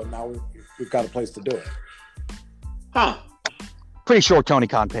we go. And now we've got a place to do it. Huh. Pretty sure Tony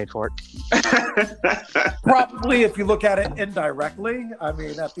Khan paid for it. Probably, if you look at it indirectly. I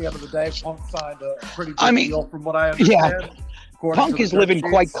mean, at the end of the day, Punk signed a pretty good deal from what I understand. Yeah, Punk is living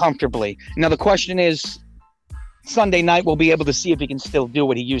quite comfortably. Now, the question is, Sunday night we'll be able to see if he can still do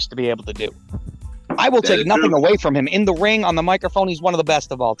what he used to be able to do. I will take nothing away from him. In the ring, on the microphone, he's one of the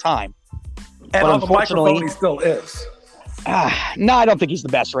best of all time. And on the microphone, he still is. No, I don't think he's the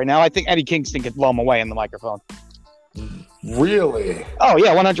best right now. I think Eddie Kingston could blow him away in the microphone. Really? Oh,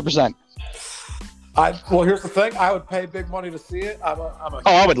 yeah, 100%. Well, here's the thing. I would pay big money to see it.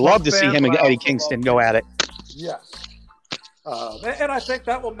 I would love to see him and Eddie Kingston go at it. Yes. And I think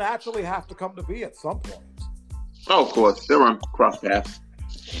that will naturally have to come to be at some point. Oh, of course. They're on cross paths.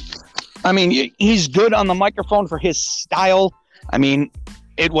 I mean, he's good on the microphone for his style. I mean,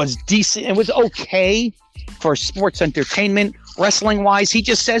 it was decent. It was okay for sports entertainment. Wrestling-wise, he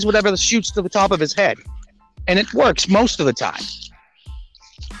just says whatever shoots to the top of his head. And it works most of the time.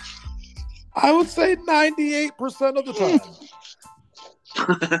 I would say 98% of the time.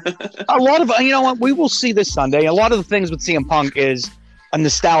 A lot of, you know what, we will see this Sunday. A lot of the things with CM Punk is a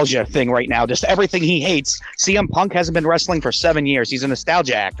nostalgia thing right now. Just everything he hates. CM Punk hasn't been wrestling for 7 years. He's a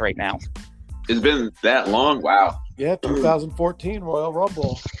nostalgia act right now. It's been that long? Wow. Yeah, 2014 Royal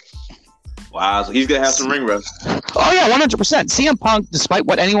Rumble. Wow, so he's going to have some ring rust. Oh, yeah, 100%. CM Punk, despite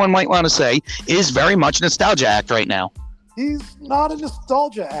what anyone might want to say, is very much a nostalgia act right now. He's not a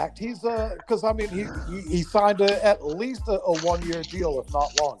nostalgia act. He's because I mean he signed at least a 1-year deal, if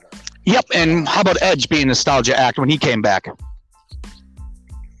not longer. Yep, and how about Edge being a nostalgia act when he came back?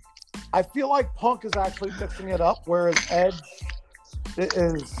 I feel like Punk is actually mixing it up, whereas Edge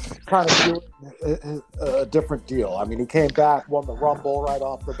is kind of doing a different deal. I mean, he came back, won the Rumble right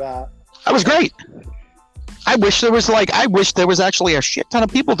off the bat. That was great. I wish there was actually a shit ton of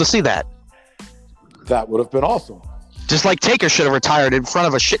people to see that. That would have been awesome. Just like Taker should have retired in front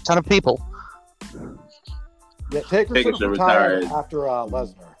of a shit ton of people. Yeah, Taker should have retired after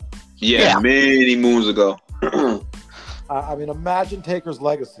Lesnar. Yeah, many moons ago. I mean, imagine Taker's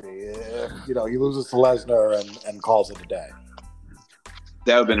legacy if, he loses to Lesnar and calls it a day.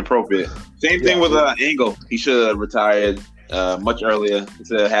 That would have been appropriate. Same thing with Angle. He should have retired much earlier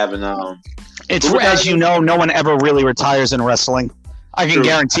instead of having... It's, as you know, no one ever really retires in wrestling. I can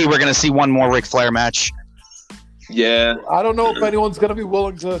guarantee we're going to see one more Ric Flair match. Yeah. I don't know if anyone's going to be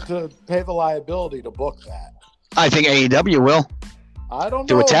willing to pay the liability to book that. I think AEW will. I don't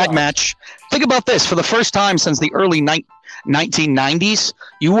know. Do a tag match. Think about this. For the first time since the early 1990s,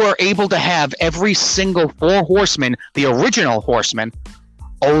 you were able to have every single 4 horsemen, the original horsemen,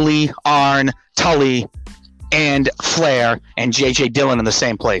 Ole, Arn, Tully, and Flair, and J.J. Dillon in the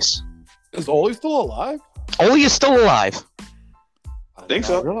same place. Is Ole still alive? Ole is still alive. I think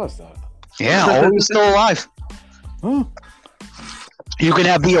so. I realized that. Yeah, Ole is still alive. You can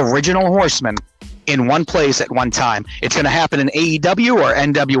have the original horsemen in one place at one time. It's going to happen in AEW or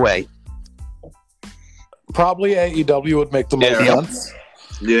NWA. Probably AEW would make the most sense.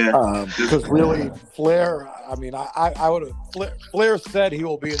 Yeah. Because really, Flair, I mean, I would have. Flair said he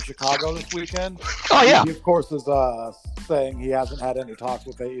will be in Chicago this weekend. Oh, yeah. He, of course, is saying he hasn't had any talks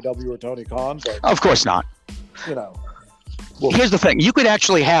with AEW or Tony Khan. But, of course not. Here's the thing. You could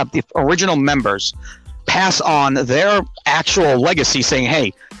actually have the original members pass on their actual legacy, saying,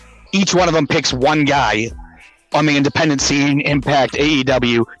 hey, each one of them picks one guy on the independent scene, Impact,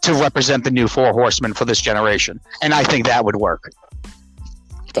 AEW, to represent the new 4 horsemen for this generation. And I think that would work.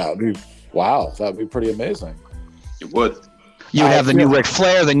 That would be pretty amazing. It would. You would have the new Ric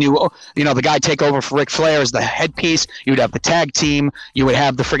Flair, the new, the guy take over for Ric Flair as the headpiece. You would have the tag team. You would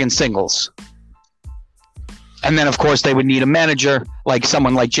have the friggin' singles. And then, of course, they would need a manager, like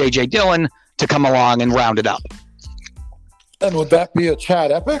someone like J.J. Dillon, to come along and round it up. And would that be a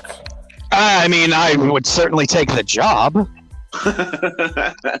Chad Epic? I mean, I would certainly take the job.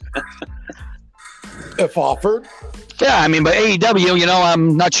 If offered. Yeah, I mean, but AEW,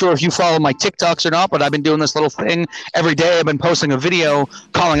 I'm not sure if you follow my TikToks or not, but I've been doing this little thing. Every day I've been posting a video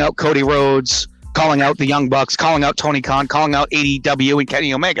calling out Cody Rhodes, calling out the Young Bucks, calling out Tony Khan, calling out AEW and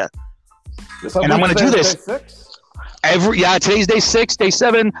Kenny Omega. And I'm going to do this. Today's day 6, day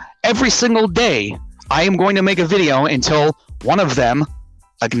 7. Every single day, I am going to make a video until one of them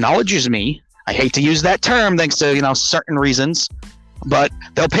acknowledges me. I hate to use that term thanks to, certain reasons, but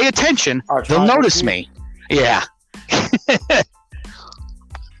they'll pay attention. They'll notice me. Yeah.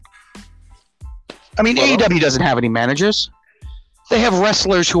 I mean, AEW doesn't have any managers. They have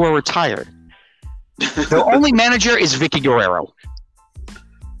wrestlers who are retired. Their only manager is Vicky Guerrero.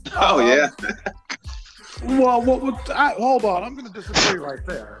 Oh, yeah. Well, hold on. I'm going to disagree right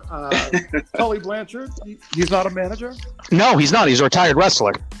there. Tully Blanchard, he's not a manager? No, he's not. He's a retired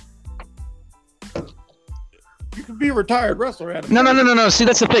wrestler. You can be a retired wrestler. No. See,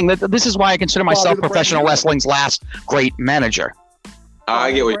 that's the thing. This is why I consider myself professional wrestling's last great manager.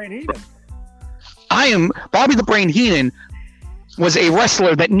 I get what I am Bobby the Brain Heenan was a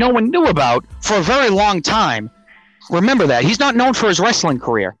wrestler that no one knew about for a very long time. Remember that. He's not known for his wrestling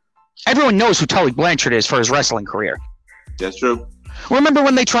career. Everyone knows who Tully Blanchard is for his wrestling career. That's true. Remember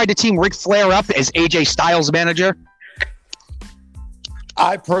when they tried to team Ric Flair up as AJ Styles' manager?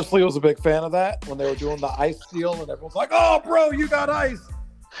 I personally was a big fan of that when they were doing the ice deal, and everyone's like, "Oh, bro, you got ice."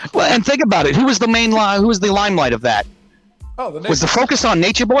 Well, and think about it. Who was the who was the limelight of that? Oh, was the focus on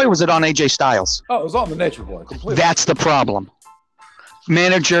Nature Boy or was it on AJ Styles? Oh, it was on the Nature Boy completely. That's the problem.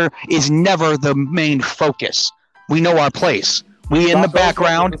 Manager is never the main focus. We know our place. We in the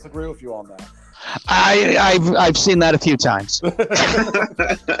background. I disagree with you on that. I've seen that a few times.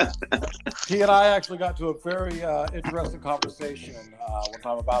 He and I actually got to a very interesting conversation one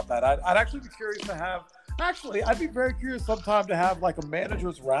time about that. I'd actually be curious to have. Actually, I'd be very curious sometime to have like a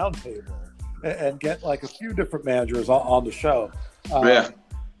managers roundtable and get like a few different managers on the show. Yeah.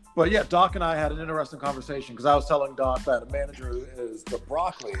 But yeah, Doc and I had an interesting conversation because I was telling Doc that a manager is the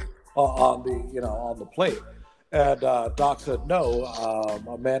broccoli on the plate. And Doc said, no,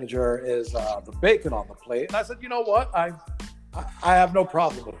 a manager is the bacon on the plate. And I said, you know what? I have no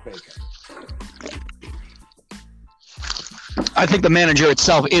problem with bacon. I think the manager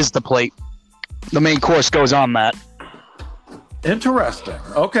itself is the plate. The main course goes on that. Interesting.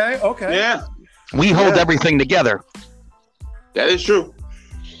 Okay. Yeah. We hold everything together. That is true.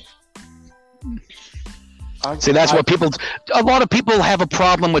 See, that's what a lot of people have a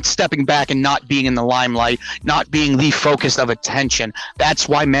problem with stepping back and not being in the limelight, not being the focus of attention. That's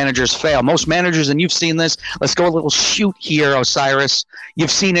why managers fail. Most managers, and you've seen this, let's go a little shoot here, Osiris. You've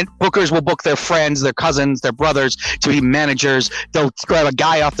seen it. Bookers will book their friends, their cousins, their brothers to be managers. They'll grab a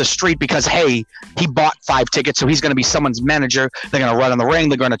guy off the street because, hey, he bought 5 tickets, so he's going to be someone's manager. They're going to run in the ring.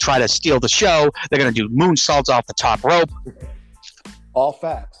 They're going to try to steal the show. They're going to do moonsaults off the top rope. All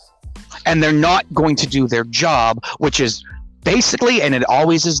facts. And they're not going to do their job, which is basically, and it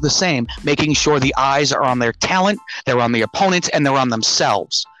always is the same, making sure the eyes are on their talent, they're on the opponents, and they're on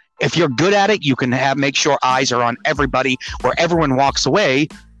themselves. If you're good at it, you can make sure eyes are on everybody, where everyone walks away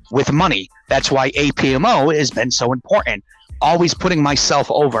with money. That's why APMO has been so important. Always putting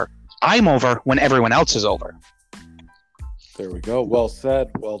myself over. I'm over when everyone else is over. There we go. Well said.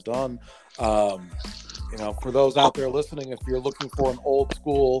 Well done. For those out there listening, if you're looking for an old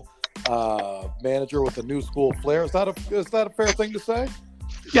school manager with a new school flair, is that a fair thing to say?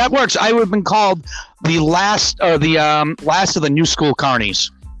 Yeah, it works. I would have been called the last of the new school carnies.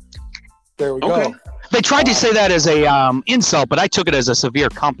 There we go. They tried to say that as a insult, but I took it as a severe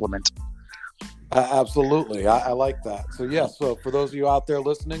compliment. Absolutely. I like that. So, yes, so for those of you out there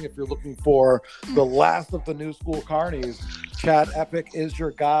listening, if you're looking for the last of the new school carnies, Chad Epic is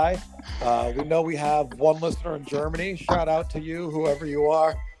your guy. We know we have one listener in Germany. Shout out to you, whoever you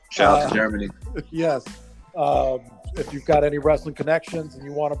are. Shout out to Germany. Yes. If you've got any wrestling connections and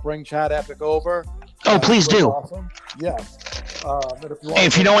you want to bring Chad Epic over. Please do. Awesome. Yes.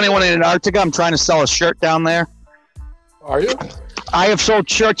 If you know anyone in Antarctica, I'm trying to sell a shirt down there. Are you? I have sold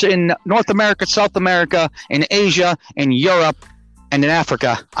shirts in North America, South America, in Asia, in Europe, and in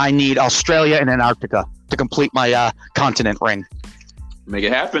Africa. I need Australia and Antarctica to complete my continent ring. Make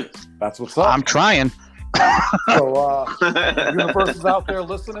it happen. That's what's up. I'm trying. So, universes out there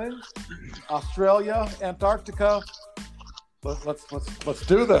listening, Australia, Antarctica, let's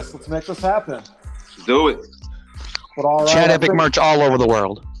do this. Let's make this happen. Do it. But all right, Chad Epic merch all over the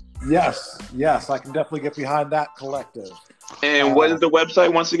world. Yes, I can definitely get behind that collective. And what is the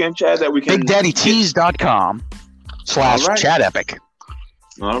website once again, Chad, that we can BigDaddyTees.com/Chad Epic.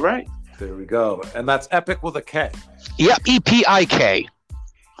 All right. There we go. And that's Epic with a K. Yep, EPIK.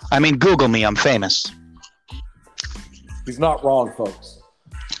 I mean, Google me. I'm famous. He's not wrong, folks.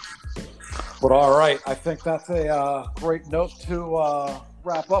 But all right, I think that's a great note to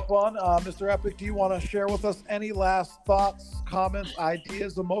wrap up on. Mr. Epic, do you want to share with us any last thoughts, comments,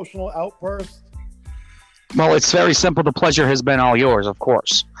 ideas, emotional outbursts? Well, it's very simple. The pleasure has been all yours, of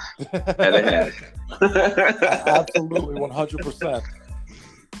course. Absolutely, 100%.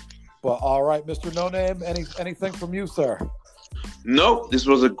 But all right, Mr. No Name, anything from you, sir? Nope. This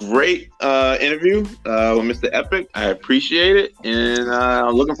was a great interview with Mr. Epic. I appreciate it, and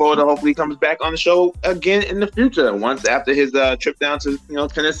I'm looking forward to hopefully he comes back on the show again in the future. Once after his trip down to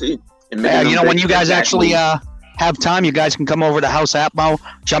Tennessee. And when you guys actually have time, you guys can come over to House Atmo,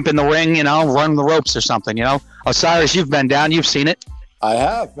 jump in the ring, run the ropes or something. Osiris, you've been down, you've seen it. I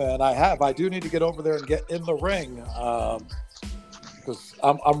have, man. I have. I do need to get over there and get in the ring because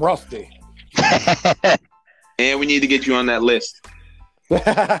I'm rusty. And we need to get you on that list.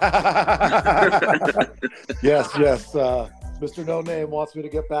 Yes. Mr. No Name wants me to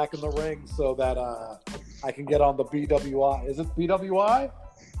get back in the ring so that I can get on the BWI. Is it BWI?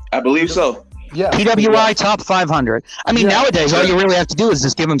 I believe so. Yeah. PWI Top 500. I mean, nowadays, all you really have to do is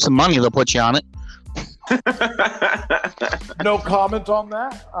just give them some money. They'll put you on it. No comment on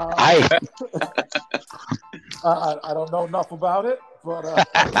that. I don't know enough about it, but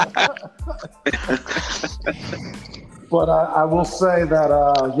but I will say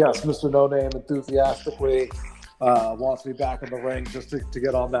that yes, Mr. No Name enthusiastically wants me back in the ring just to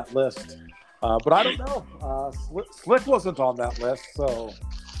get on that list. But I don't know. Slick wasn't on that list, so.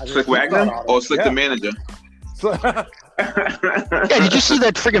 Slick Wagner or Slick the manager? Yeah, did you see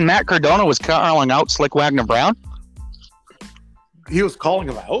that freaking Matt Cardona was calling out Slick Wagner Brown? He was calling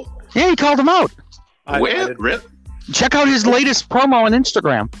him out? Yeah, he called him out. Where? Rip? Check out his latest promo on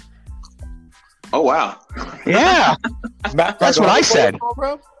Instagram. Oh, wow. Yeah. That's what I said.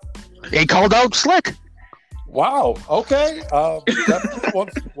 He called out Slick. Wow. Okay.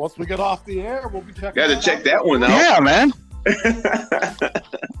 Once we get off the air, we'll be checking. Got to check that one out. Yeah, man.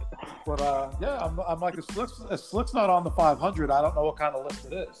 But yeah, I'm like, if Slick's not on the 500, I don't know what kind of list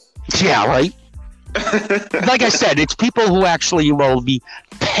it is. Yeah, right. Like I said, it's people who actually will be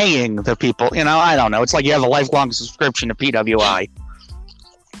paying the people. You know, I don't know. It's like you have a lifelong subscription to PWI.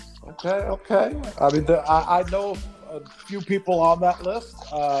 Okay. I mean, I know a few people on that list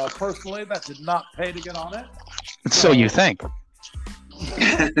personally that did not pay to get on it. So you think?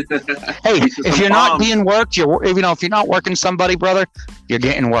 Hey, if you're not being worked, if you're not working somebody, brother, you're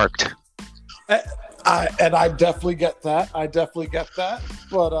getting worked. And I definitely get that.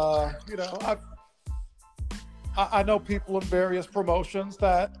 But you know, I know people in various promotions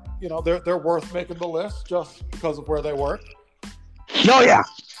that, you know, they're worth making the list just because of where they work. Oh yeah.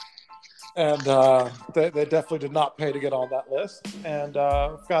 And they definitely did not pay to get on that list. And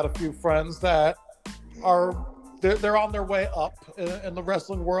I've got a few friends that are. They're on their way up in the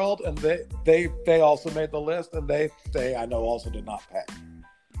wrestling world, and they also made the list, and they I know also did not pay.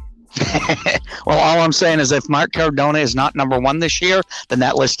 Well, all I'm saying is if Mark Cardona is not number one this year, then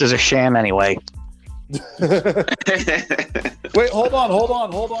that list is a sham anyway. Wait, hold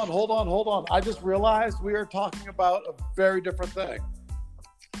on. I just realized we are talking about a very different thing.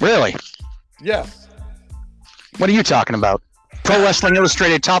 Really? Yes. What are you talking about? Pro Wrestling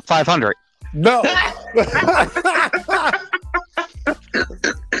Illustrated Top 500. No.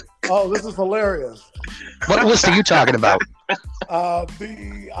 Oh, this is hilarious. What list are you talking about?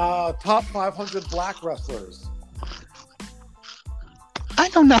 The top 500 black wrestlers. I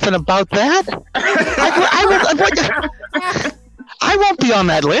know nothing about that. I won't be on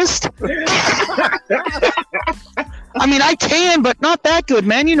that list. I mean, I can, but not that good,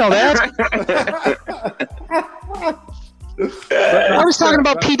 man. You know that. I was talking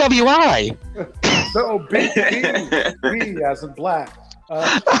about PWI. No, B as in black.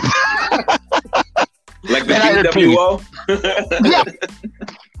 Like the PWO? Yeah.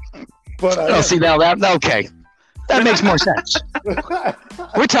 But see, now that, okay. That makes more sense.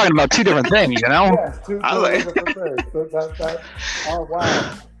 We're talking about two different things, you know? Yes, two different things. Oh,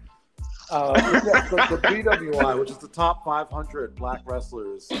 wow. Yes, the BWI, which is the top 500 black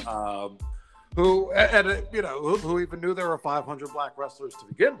wrestlers, who even knew there were 500 black wrestlers to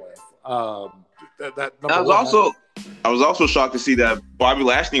begin with. I was also shocked to see that Bobby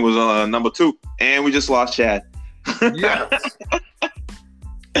Lashley was number 2, and we just lost Chad. Yes.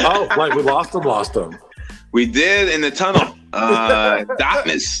 Oh, right, we lost him. We did in the tunnel.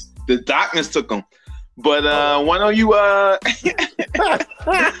 Darkness. The darkness took him. But why don't you on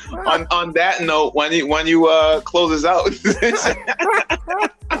that note, why don't you close us out?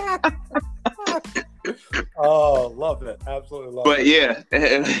 Oh, love it. Absolutely love it. But yeah,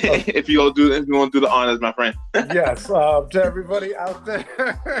 if you want to do the honors, my friend. Yes, to everybody out there.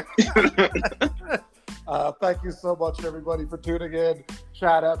 Thank you so much, everybody, for tuning in.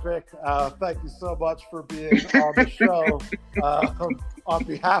 Chad Epic, thank you so much for being on the show. On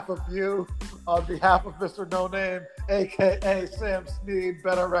behalf of you, on behalf of Mr. No Name, a.k.a. Sam Sneed,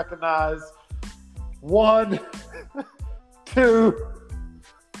 better recognized. 1, 2,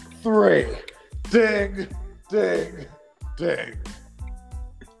 3. Ding, ding, ding.